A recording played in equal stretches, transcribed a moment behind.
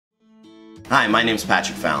Hi, my name is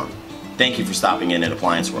Patrick Fallon. Thank you for stopping in at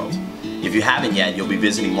Appliance World. If you haven't yet, you'll be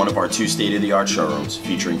visiting one of our 2 state-of-the-art showrooms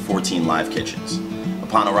featuring 14 live kitchens.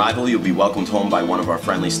 Upon arrival, you'll be welcomed home by one of our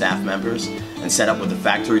friendly staff members and set up with a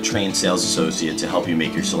factory-trained sales associate to help you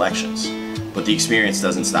make your selections. But the experience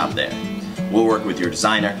doesn't stop there. We'll work with your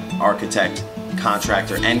designer, architect,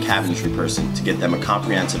 contractor, and cabinetry person to get them a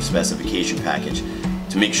comprehensive specification package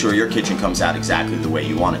to make sure your kitchen comes out exactly the way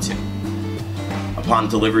you want it to. Upon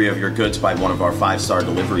delivery of your goods by one of our 5-star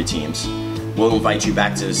delivery teams, we'll invite you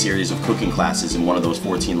back to a series of cooking classes in one of those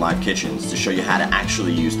 14 live kitchens to show you how to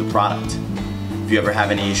actually use the product. If you ever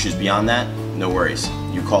have any issues beyond that, no worries.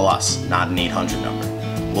 You call us, not an 800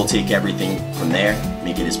 number. We'll take everything from there,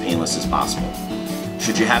 make it as painless as possible.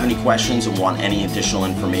 Should you have any questions or want any additional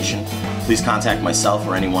information, please contact myself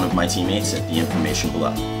or any one of my teammates at the information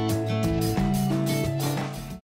below.